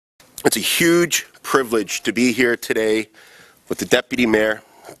It's a huge privilege to be here today with the Deputy Mayor,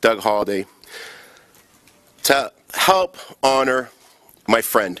 Doug Holliday, to help honor my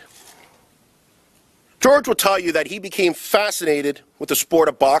friend. George will tell you that he became fascinated with the sport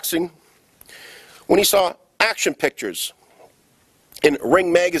of boxing when he saw action pictures in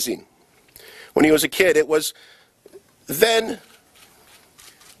Ring magazine. When he was a kid, it was then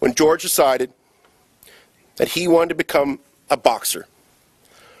when George decided that he wanted to become a boxer.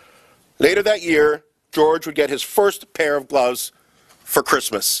 Later that year, George would get his first pair of gloves for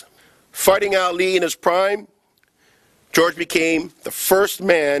Christmas. Fighting Ali in his prime, George became the first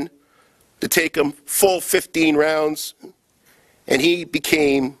man to take him full 15 rounds, and he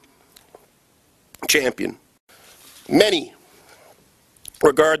became champion. Many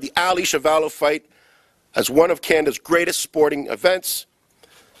regard the Ali Chuvalo fight as one of Canada's greatest sporting events.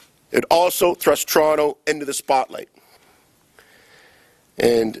 It also thrust Toronto into the spotlight.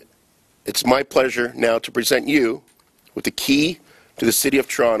 And it's my pleasure now to present you with the key to the City of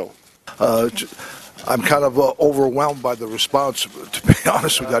Toronto. I'm kind of overwhelmed by the response. To be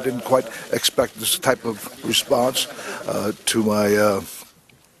honest with you, I didn't quite expect this type of response to my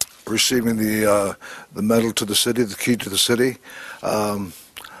receiving the medal to the city, the key to the city. I'm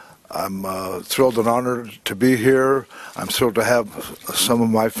thrilled and honored to be here. I'm thrilled to have some of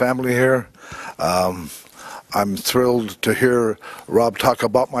my family here. I'm thrilled to hear Rob talk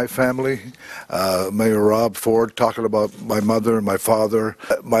about my family, Mayor Rob Ford talking about my mother and my father.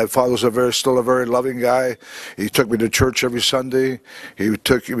 My father's still a very loving guy. He took me to church every Sunday. He would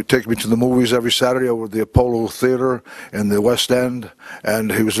take me to the movies every Saturday over at the Apollo Theater in the West End, and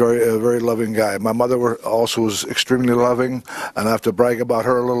he was a very loving guy. My mother also was extremely loving, and I have to brag about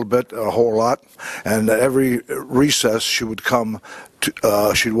her a little bit, a whole lot. And every recess she would come.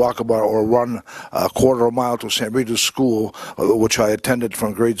 She'd walk about or run a quarter of a mile to St. Rita's School, which I attended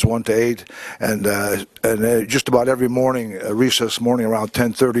from grades 1 to 8, and just about every morning, recess morning around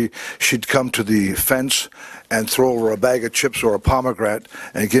 10:30, she'd come to the fence and throw over a bag of chips or a pomegranate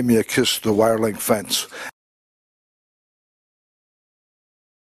and give me a kiss to the wire link fence.